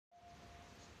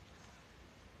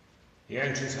the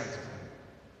entrance out of them.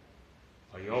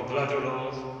 By your blood, O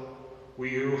Lord,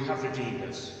 you have redeemed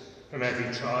us from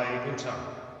every tribe and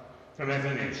tongue, from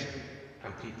every nation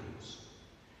and peoples.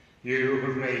 You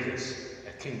have made us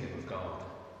a kingdom of God.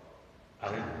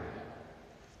 Alleluia.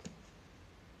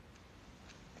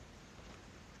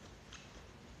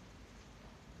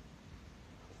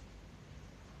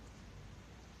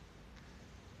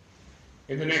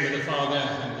 In the name of the Father,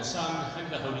 and the Son,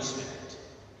 and the Holy Spirit.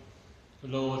 The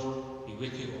Lord be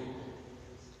with you all.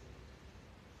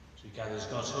 As we gather as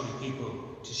God's holy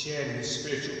people to share in this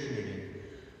spiritual communion,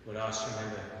 we're asked to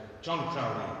remember John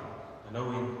Crowley and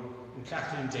Owen and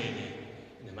Kathleen Daly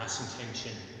in the Mass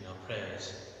intention in our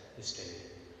prayers this day.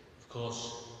 Of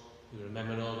course, we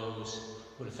remember all those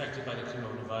who are affected by the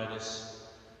coronavirus.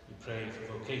 We pray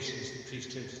for vocations, the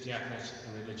priesthood, diaconate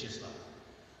and religious life.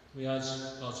 We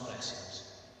ask God's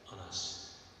blessings on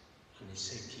us and His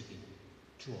safekeeping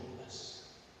to all of us.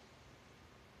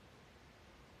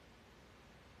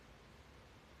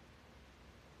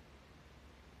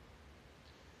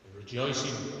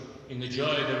 Rejoicing in the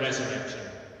joy of the resurrection,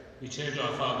 we turn to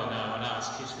our Father now and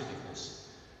ask His forgiveness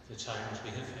for the times we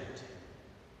have failed Him.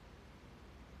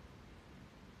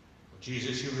 Lord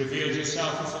Jesus, you revealed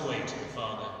yourself as the way to the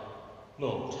Father.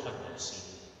 Lord, have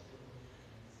mercy.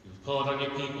 You've poured on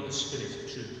your people the Spirit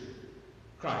of truth.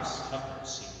 Christ, have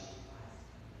mercy.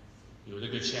 You are the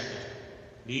Good Shepherd,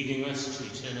 leading us to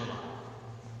eternal life.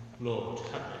 Lord,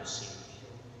 have mercy.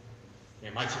 May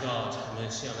Almighty God have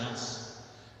mercy on us,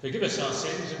 forgive us our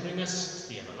sins and bring us to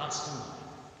the everlasting life.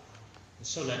 And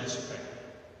so let us pray.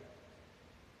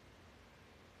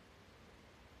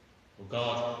 O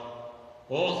God,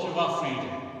 all through our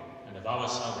freedom and of our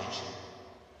salvation,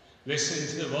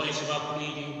 listen to the voice of our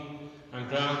pleading and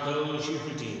grant those you've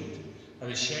redeemed by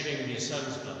the shedding of your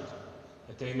Son's blood,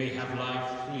 that they may have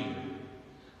life through you,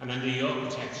 and under your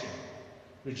protection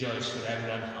rejoice forever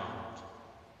unharmed.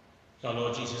 Our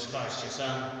Lord Jesus Christ, your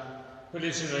Son, who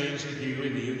lives and reigns with you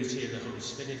in the unity of the Holy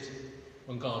Spirit,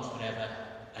 one God forever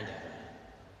and ever.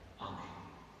 Amen.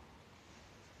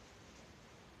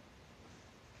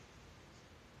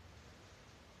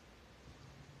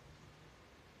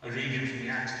 A reading from the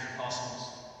Acts of the Apostles.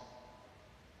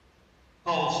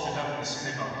 Paul stood up in the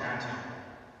synagogue at Antioch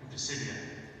in Pisidia,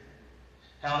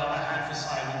 held up a hand for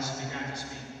silence and began to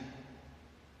speak.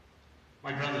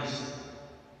 My brothers,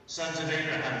 sons of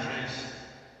Abraham's race,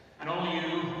 and all you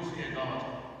who fear God,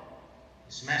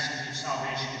 this message of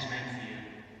salvation is meant for you.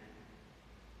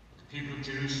 But the people of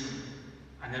Jerusalem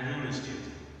and their rulers did,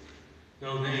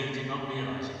 though they did not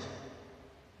realize it,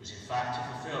 was in fact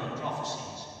to fulfill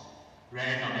prophecies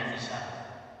read on every Sabbath.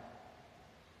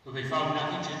 Though they found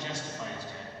nothing to justify his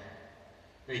death,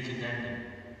 they condemned him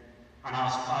and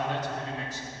asked Pilate to have him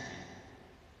executed.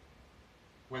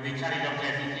 When they carried out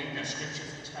everything that Scripture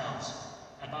foretells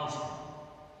about him,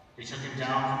 they took him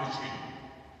down from the tree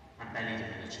and buried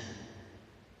him in a tomb.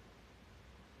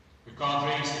 But God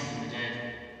raised him from the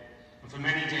dead, and for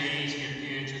many days he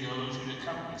appeared to those who had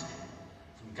accompanied him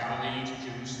from Galilee to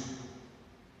Jerusalem.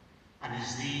 And it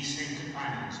is these same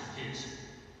companions of his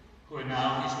who are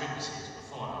now his witnesses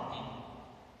before our people.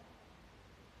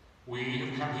 We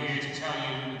have come here to tell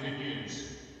you the good news.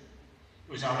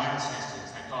 It was our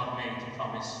ancestors that God made the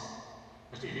promise,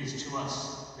 but it is to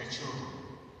us, their children,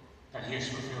 that he has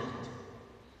fulfilled it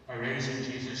by raising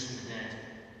Jesus from the dead.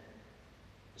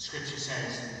 The Scripture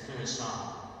says in the first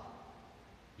Psalm,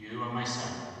 "You are my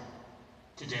son,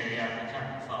 today I have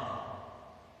become your father."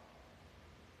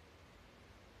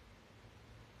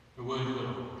 The word of the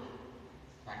Lord.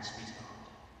 Thanks be to God.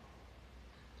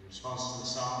 The response to the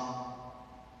psalm,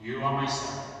 "You are my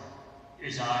son, it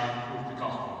is I who have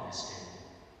begotten you this day.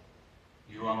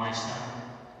 You are my son,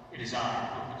 it is I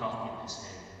who have begotten you this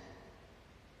day.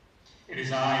 It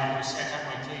is I who have set up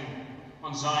my king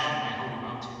on Zion, my holy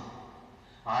mountain.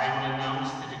 I will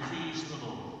announce the decrees of the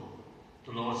Lord.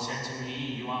 The Lord said to me,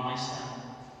 you are my son,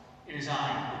 it is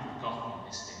I who have begotten you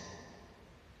this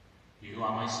day. You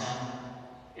are my son,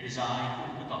 it is I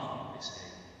who have begotten you this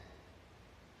day.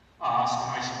 Ask,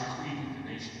 and I shall bequeath you the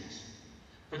nations,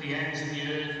 for the ends of the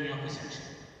earth in your possession.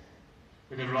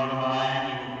 With a rod of iron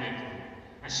you will break them,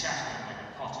 and shatter them like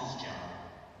a potter's jar.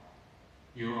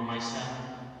 You are my son,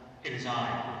 it is I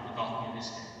who have begotten you this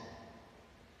day.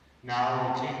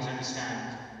 Now, O kings,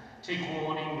 understand, take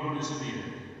warning, rulers of the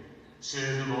earth,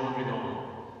 serve the Lord with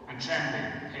awe, and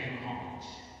trembling pay him homage.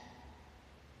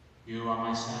 You are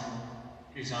my son,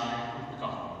 it is I who have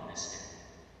begotten you this day.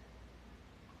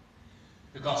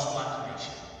 The Gospel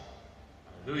Acclamation.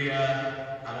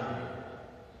 Alleluia, alleluia.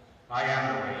 I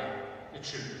am the way, the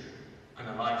truth, and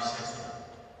the life, says the Lord.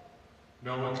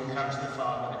 No one can come to the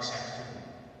Father except through me.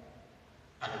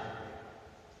 Alleluia.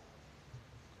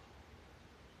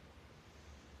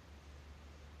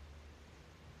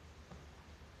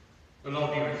 The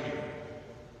Lord be with you.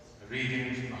 A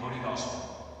reading from the Holy Gospel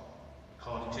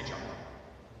according to John.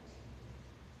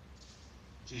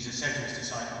 Jesus said to his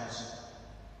disciples,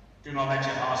 "Do not let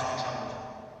your hearts be troubled.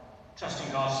 Trust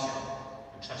in God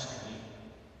still, and trust in me.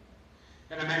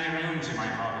 There are many rooms in my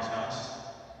Father's house.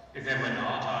 If there were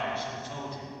not, I should have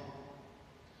told you.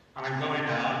 And I'm going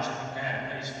now to prepare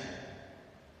a place for you.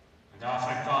 And after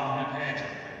I've gone and prepared your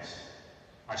place,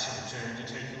 I shall return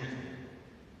to take you with me,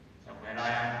 that where I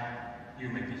am, you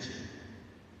may be too.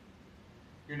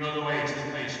 You know the way to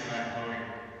the place where I'm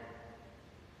going."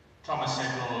 Thomas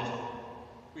said, "Lord,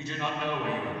 we do not know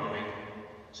where you are going,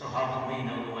 so how can we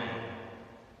know the way?"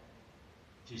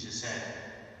 Jesus said,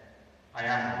 "I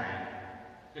am the way,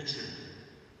 the truth,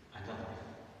 and the life.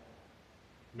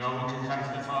 No one can come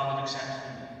to the Father except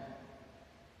through me."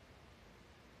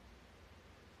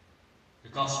 The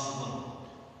Gospel of the Lord.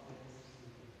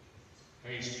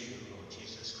 Praise to you, Lord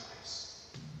Jesus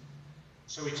Christ.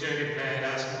 So we turn in prayer,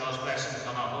 asking God's blessings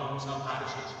on our homes, our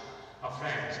parishes, our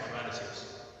friends, our relatives,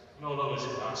 and all those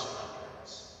who ask for our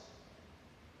prayers.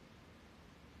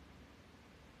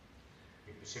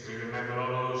 We particularly remember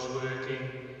all those working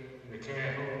in the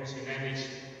care homes, in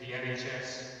the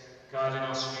NHS, guarding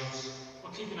our streets,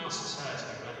 or keeping our society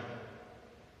running.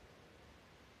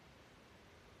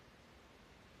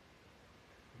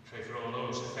 We pray for all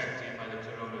those affected by the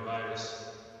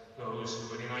coronavirus, those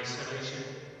who are in isolation,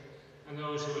 and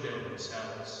those who are ill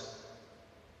themselves.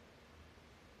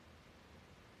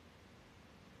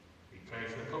 We pray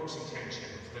for the Pope's intention,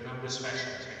 for the number of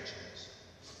special intentions.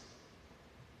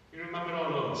 We remember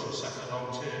all those who suffer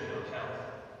long-term ill health,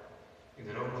 in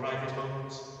their own private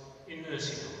homes, in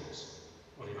nursing homes,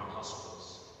 or in our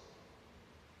hospitals.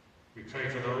 We pray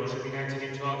for those who have been entered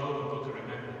into our golden book of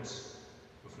remembrance,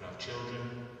 and for our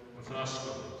children, and for our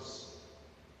schools.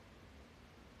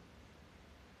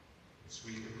 This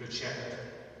week of Good Shepherd,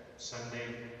 Sunday,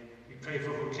 we pray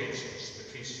for vocations to the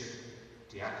priesthood,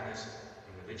 diaconate,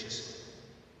 and religious life.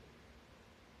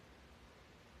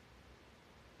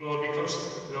 Lord, be close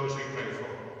to those we pray for.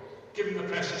 Give them the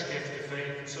precious gift of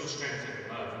faith and so strengthen in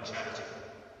love and charity.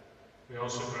 We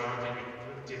also grant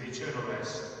and give eternal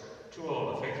rest to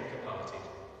all the faithful departed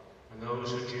and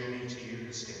those who journey to you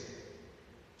this day.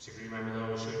 Particularly remember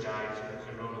those who died from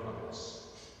the coronavirus.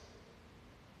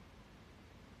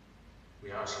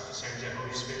 We ask you to send your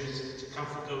Holy Spirit to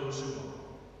comfort those who mourn,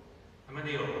 and may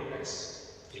they all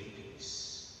rest in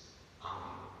peace.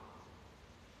 Amen.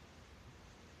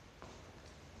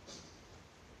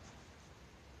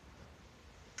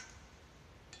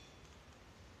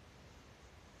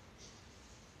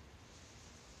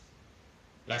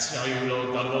 Blessed are you,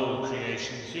 Lord God of all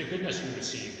creation. Through your goodness we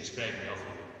receive this bread we offer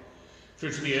you.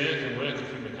 Fruit of the earth and work of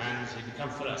human hands, you become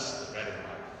for us the bread of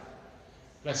life.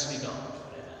 Blessed be God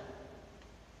forever.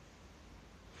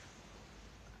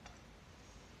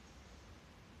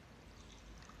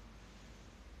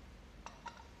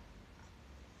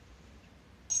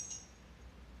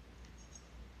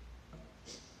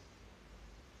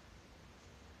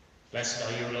 Blessed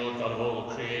are you, Lord God of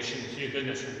all creation. Through your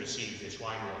goodness we receive this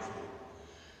wine we offer you.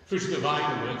 Fruit of the vine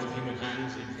and work of human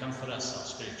hands, you become for us our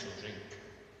spiritual drink.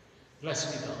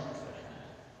 Blessed be God forever.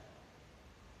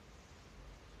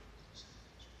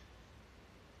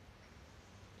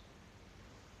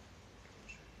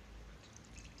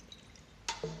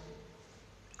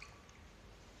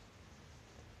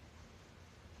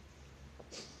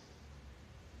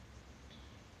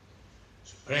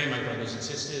 So pray, my brothers and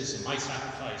sisters, that my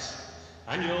sacrifice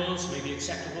and yours may be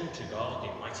acceptable to God, the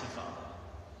Almighty Father.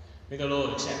 May the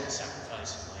Lord accept the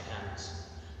sacrifice in my hands,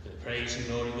 for the praise and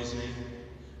glory of his name,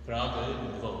 for our good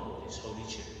and of all his holy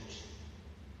church.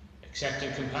 Accept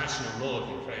in compassion, O Lord,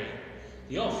 we pray,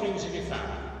 the offerings of your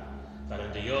family, that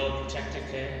under your protective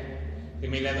care they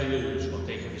may never lose what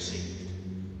they have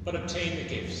received, but obtain the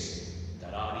gifts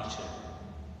that are eternal.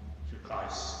 Through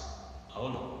Christ our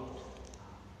Lord.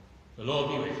 The Lord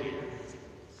be with you.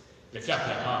 Lift up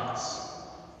your hearts.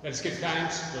 Let us give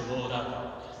thanks to the Lord our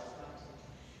God.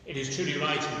 It is truly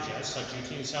right and just, our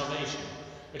duty and salvation,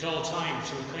 at all times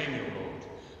to acclaim you, Lord,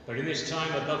 but in this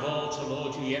time above all to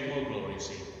laud you yet more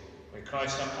gloriously, when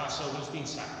Christ our Passover has been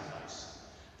sacrificed.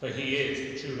 For he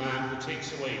is the true Lamb who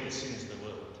takes away the sins of the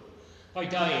world. By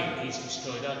dying he's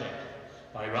destroyed our death,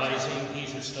 by rising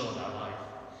he's restored our life.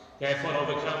 Therefore,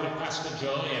 overcome with paschal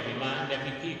joy, every land,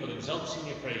 every people exults in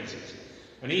your praises,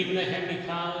 and even the heavenly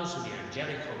powers of the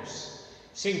angelic hosts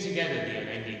sing together the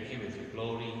unending hymn of your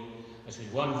glory, as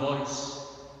with one voice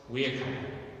we acclaim.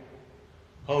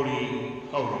 Holy,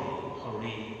 holy,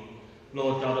 holy,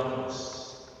 Lord God of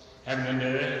hosts, heaven and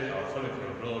earth are full of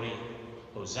your glory.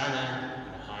 Hosanna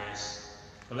in the highest.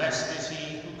 Blessed is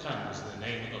he who comes in the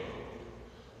name of the Lord.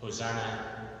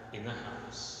 Hosanna in the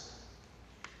highest.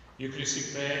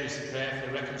 Eucharistic prayer is the prayer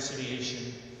for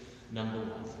reconciliation, number 1.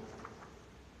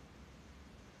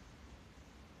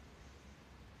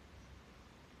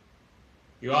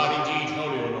 You are indeed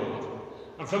holy, O Lord,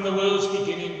 and from the world's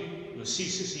beginning you are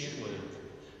ceaselessly at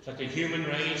work, that the human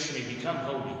race may become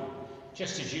holy,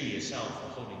 just as you yourself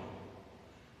are holy.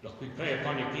 Look, we pray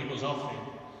upon your people's offering,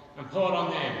 and pour on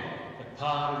them the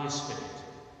power of your Spirit,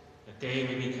 that they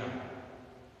may become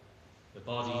the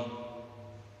body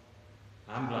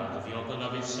and blood of your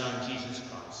beloved Son, Jesus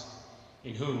Christ,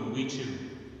 in whom we too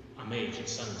are made your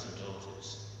sons and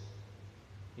daughters.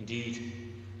 Indeed,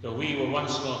 though we were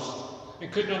once lost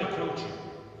and could not approach you,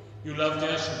 you loved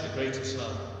us with the greatest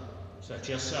love, so that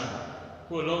your Son,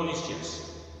 who alone is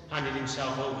just, handed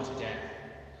himself over to death,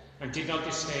 and did not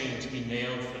disdain to be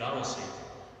nailed for our sake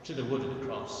to the wood of the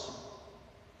cross.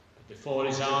 But before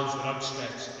his arms were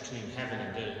outstretched between heaven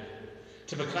and earth,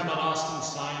 to become a lasting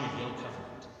sign of your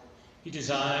covenant, he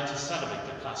desired to celebrate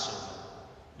the Passover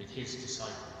with his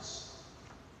disciples.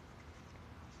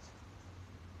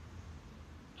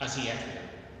 As he ate them,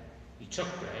 he took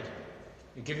bread,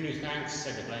 and giving you thanks,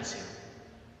 said the blessing,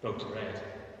 broke the bread,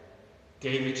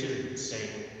 gave it to them,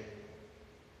 saying,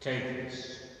 "Take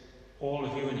this, all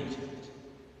of you, and eat of it,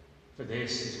 for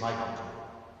this is my body,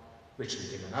 which is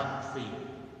given up for you."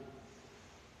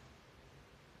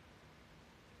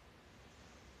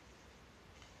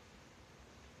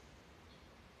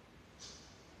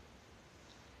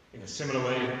 In a similar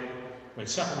way, when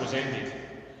supper was ended,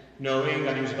 knowing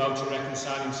that he was about to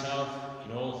reconcile himself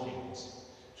in all things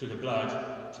through the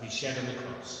blood to be shed on the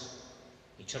cross,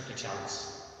 he took the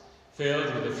chalice,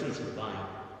 filled with the fruit of the vine,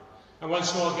 and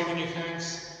once more giving you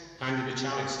thanks, handed the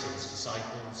chalice to his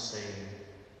disciples, saying,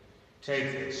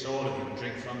 "Take this, all of you, and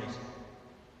drink from it,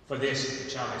 for this is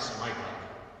the chalice of my blood,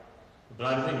 the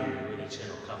blood of the new and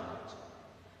eternal covenant,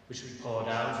 which will be poured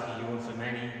out for you and for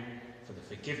many for the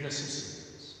forgiveness of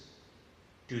sins.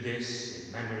 Do this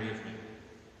in memory of me."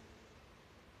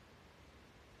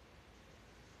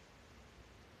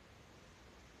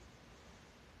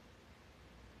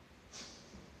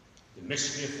 The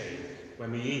mystery of faith.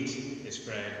 When we eat this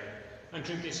bread and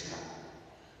drink this cup,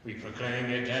 we proclaim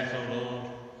your death, O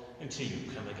Lord, until you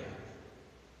come again.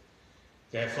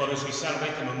 Therefore, as we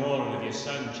celebrate the memorial of your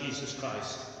Son, Jesus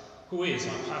Christ, who is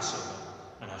our Passover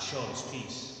and our surest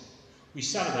peace, we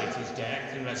celebrate his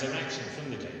death and resurrection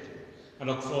from the dead, and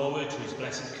look forward to his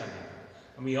blessed coming.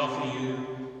 And we offer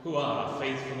you, who are a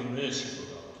faithful and merciful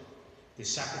God,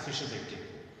 this sacrificial victim,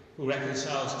 who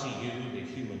reconciles to you the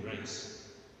human race.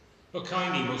 Look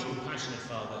kindly, most compassionate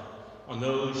Father, on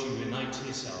those you unite to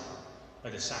yourself by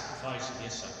the sacrifice of your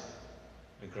Son,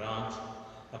 and grant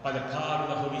that by the power of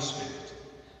the Holy Spirit,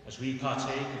 as we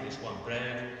partake of this one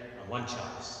bread and one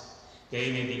chalice,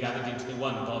 they may be gathered into the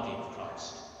one body of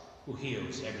Christ, who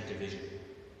heals every division.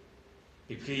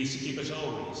 Be pleased to keep us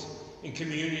always in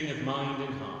communion of mind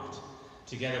and heart,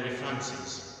 together with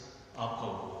Francis, our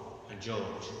Pope, and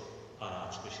George, our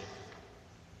Archbishop.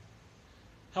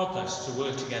 Help us to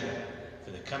work together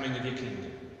for the coming of your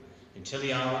kingdom, until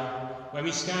the hour when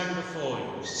we stand before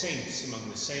you as saints among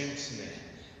the saints in the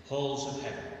halls of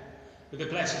heaven, with the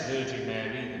Blessed Virgin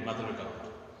Mary, the Mother of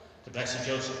God, the Blessed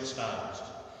Joseph espoused,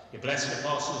 your blessed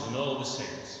apostles and all the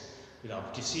saints, with our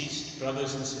deceased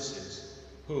brothers and sisters,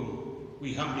 whom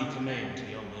we humbly commend to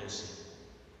your mercy.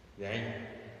 Then,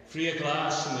 free at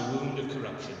last from the wound of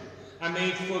corruption, and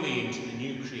made fully into the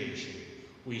new creation,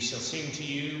 we shall sing to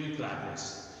you with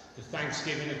gladness the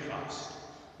thanksgiving of Christ,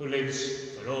 who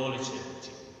lives for all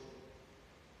eternity.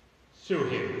 Through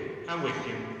him, and with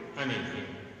him, and in him,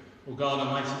 O God,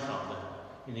 Almighty Father,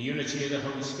 in the unity of the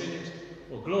Holy Spirit,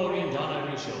 all glory and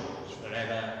honour is yours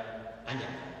forever and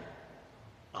ever.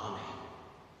 Amen.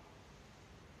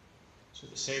 So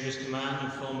the Saviour's command,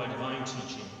 informed by divine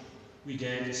teaching, we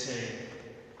dare to say,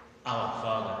 Our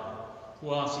Father, who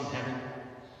art in heaven,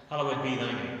 hallowed be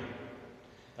thy name.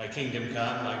 Thy kingdom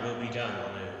come, thy will be done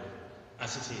on earth,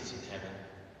 as it is in heaven.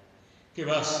 Give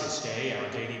us this day our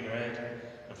daily bread,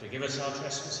 and forgive us our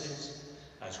trespasses,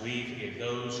 as we forgive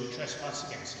those who trespass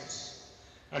against us.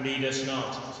 And lead us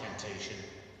not into temptation,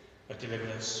 but deliver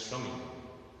us from evil.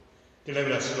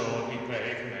 Deliver us, Lord, we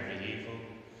pray, from every evil,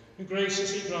 and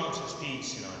graciously grant us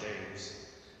peace in our days,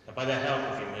 that by the help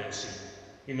of your mercy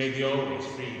we may be always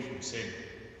free from sin,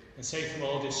 and safe from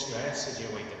all distress as you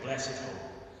await the blessed hope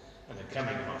and the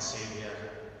coming of our Saviour,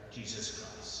 Jesus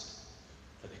Christ.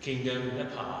 For the kingdom, the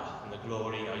power, and the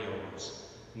glory are yours,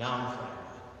 now and forever.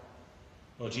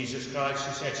 Lord Jesus Christ,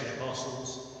 who said to the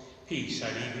apostles, "Peace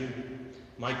I leave you,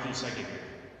 my peace I give you."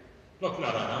 Look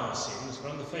not on our sins,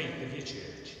 but on the faith of your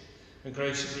church, and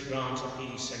graciously grant her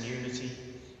peace and unity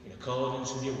in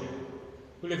accordance with your will,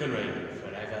 who live and reign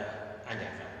forever and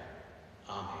ever.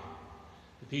 Amen.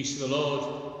 The peace of the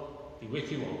Lord be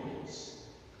with you always.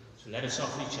 So let us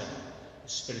offer each other a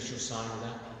spiritual sign of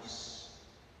that peace.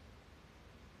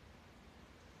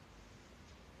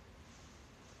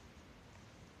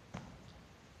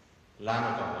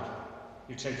 Lamb of God,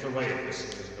 you take away the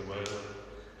sins of the world,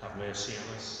 have mercy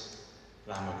on us.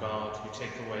 Lamb of God, you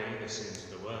take away the sins of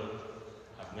the world,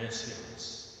 have mercy on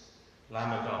us.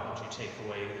 Lamb of God, you take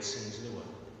away the sins of the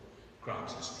world, grant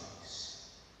us peace.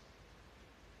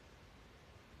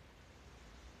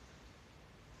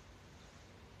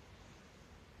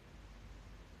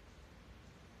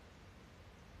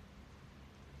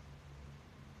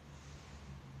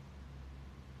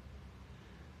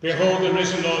 Behold the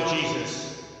risen Lord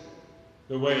Jesus,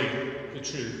 the way, the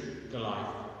truth, the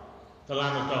life, the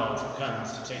Lamb of God who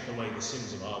comes to take away the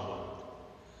sins of our world.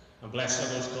 And blessed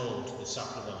are those called to the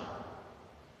supper of the Lamb.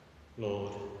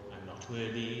 Lord, I am not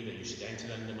worthy that you should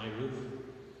enter under my roof,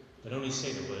 but only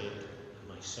say the word, and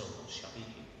my soul shall be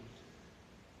healed.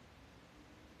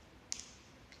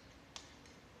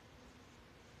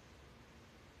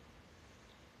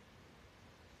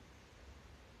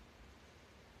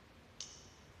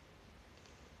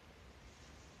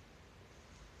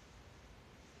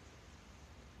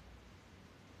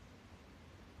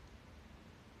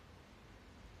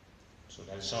 So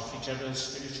let us offer each other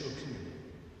spiritual communion.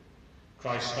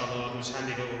 Christ our Lord was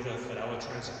handed over for our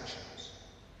transactions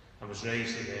and was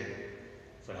raised again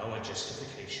for our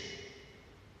justification.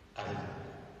 Alleluia.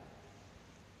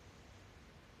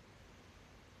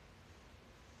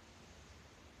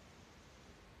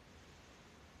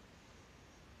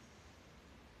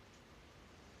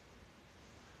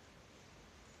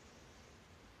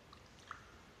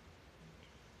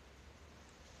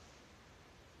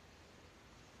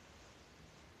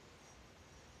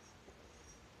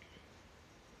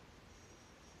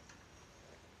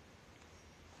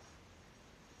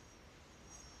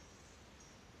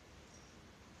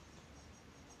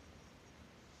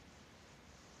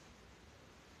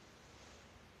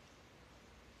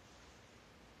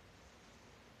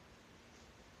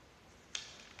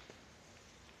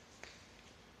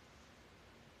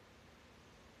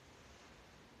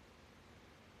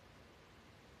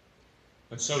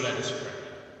 And so let us pray.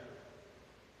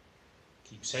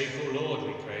 Keep safe, O Lord,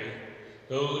 we pray,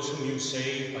 those whom you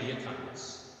saved by your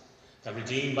kindness, that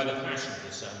redeemed by the passion of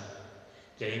your Son,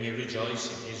 they may rejoice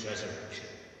in his resurrection,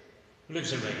 who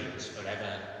lives and reigns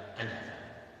forever and ever.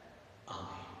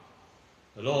 Amen.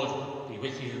 The Lord be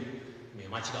with you. May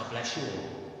Almighty God bless you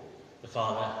all, the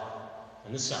Father,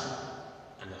 and the Son,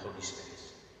 and the Holy Spirit.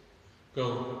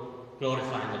 Go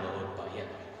glorifying the Lord by your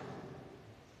life.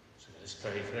 So let us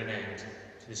pray for an end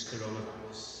to this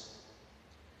coronavirus.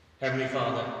 Heavenly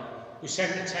Father, who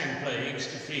sent the 10 plagues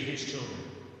to free his children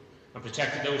and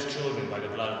protected those children by the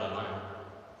blood of the Lamb,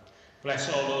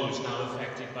 bless all those now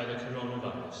affected by the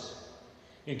coronavirus.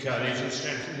 Encourage and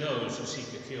strengthen those who seek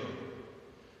a cure.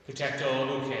 Protect all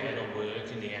who care or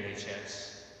work in the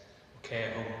NHS, or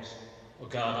care homes, or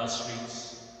guard our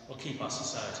streets, or keep our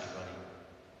society running.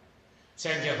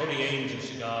 Send your holy angels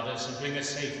to guard us and bring us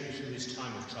safely through this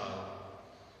time of trial.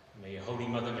 And may your Holy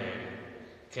Mother Mary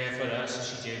care for us as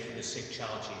she did for the sick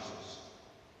child Jesus.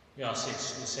 We ask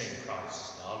this in the same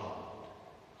Christ, our Lord.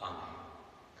 Amen.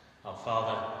 Our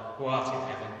Father, who art in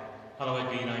heaven, hallowed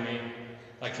be thy name.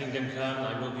 Thy kingdom come,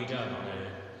 thy will be done on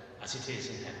earth as it is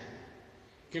in heaven.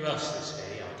 Give us this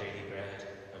day our daily bread,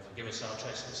 and forgive us our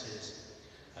trespasses,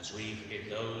 as we forgive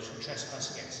those who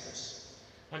trespass against us.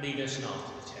 And lead us not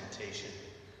into temptation,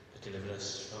 but deliver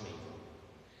us from evil.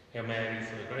 Hail Mary,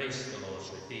 full of grace, the Lord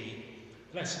is with thee.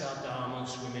 Blessed art thou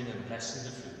amongst women, and blessed is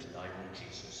the fruit of thy womb,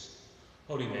 Jesus.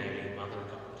 Holy Mary, Mother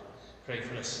of God, pray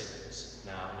for us sinners,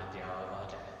 now and at the hour of our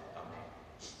death. Amen.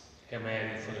 Hail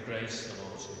Mary, full of grace, the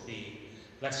Lord is with thee.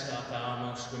 Blessed art thou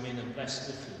amongst women, and blessed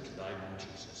is the fruit of thy womb,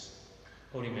 Jesus.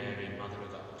 Holy Mary, Mother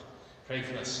of God, pray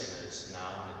for us sinners,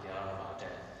 now and at the hour of our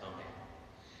death. Amen.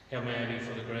 Hail Mary,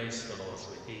 full of grace, the Lord is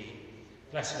with thee.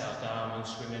 Blessed art thou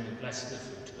amongst women, and blessed is the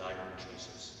fruit of thy womb,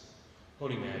 Jesus.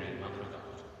 Holy Mary, Mother of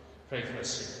God, pray for us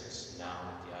sinners, now and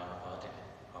at the hour of our death.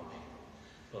 Amen.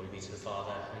 Glory be to the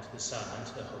Father, and to the Son, and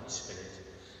to the Holy Spirit,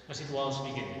 as it was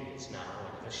beginning, is now, and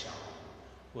ever shall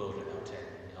be, world without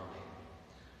end. Amen.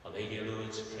 Our Lady of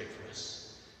Lourdes, pray for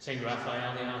us. Saint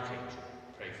Raphael the Archangel,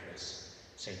 pray for us.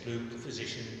 Saint Luke the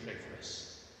Physician, pray for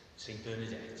us. Saint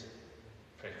Bernadette,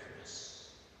 pray for us.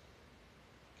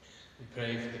 We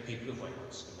pray for the people of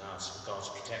Wales and ask for God's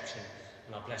protection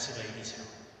and our Blessed Lady's help.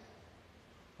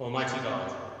 Almighty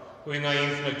God, who in thy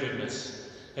infinite goodness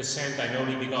has sent thine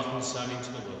only begotten Son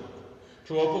into the world,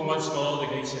 to open once more the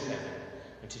gates of heaven,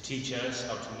 and to teach us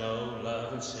how to know,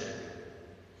 love and serve thee.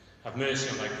 Have mercy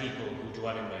on thy people who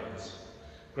dwell in Wales.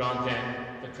 Grant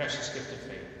them the precious gift of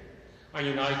faith, and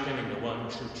unite them in the one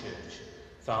true church,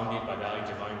 founded by thy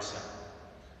divine Son.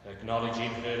 And acknowledging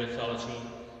her authority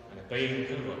and obeying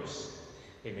her voice,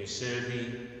 they may serve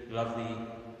thee, love thee,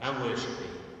 and worship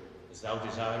thee, as thou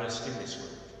desirest in this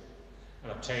world,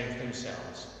 and obtain for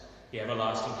themselves the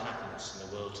everlasting happiness in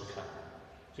the world to come.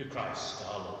 Through Christ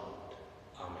our Lord.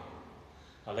 Amen.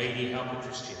 Our Lady, help of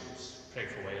Christians, pray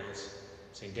for Wales.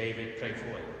 St. David, pray for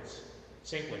Wales.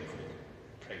 St. Winfrid,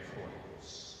 pray for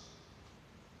Wales.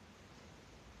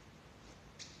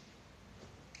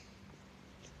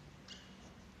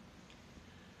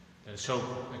 Let us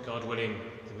hope that, God willing,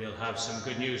 that we'll have some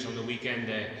good news on the weekend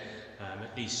there,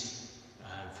 at least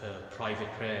for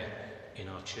private prayer in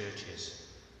our churches.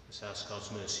 Let's ask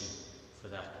God's mercy for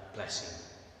that blessing.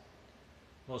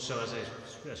 Also,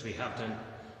 as we have done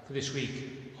for this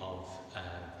week of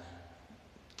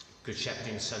Good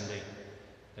Shepherding Sunday,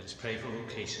 let us pray for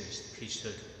vocations, the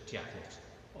priesthood, diaconate,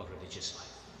 or religious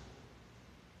life.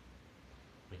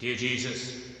 My dear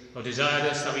Jesus, thou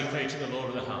desirest that we pray to the Lord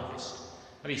of the harvest,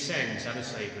 that he sends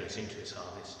honest labourers into his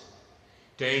harvest.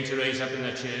 Deign to raise up in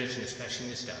thy church, and especially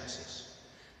in this diocese,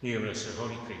 numerous and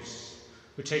holy priests,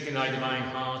 who take in thy divine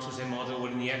heart as their model, will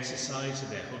in the exercise of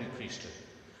their holy priesthood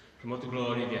promote the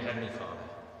glory of your heavenly Father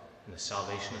and the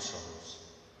salvation of souls.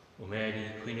 O Mary,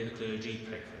 Queen of the clergy,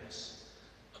 pray for us.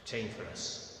 Obtain for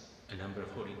us a number of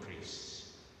holy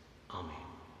priests. Amen.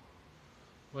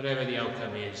 Whatever the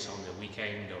outcome is on the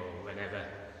weekend or whenever,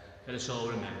 let us all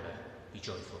remember, be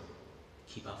joyful,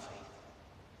 keep our faith.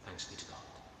 Thanks be to God.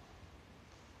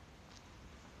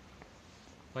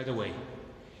 By the way,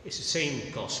 it's the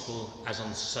same gospel as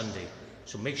on Sunday,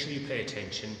 so make sure you pay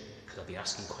attention, because I'll be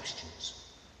asking questions.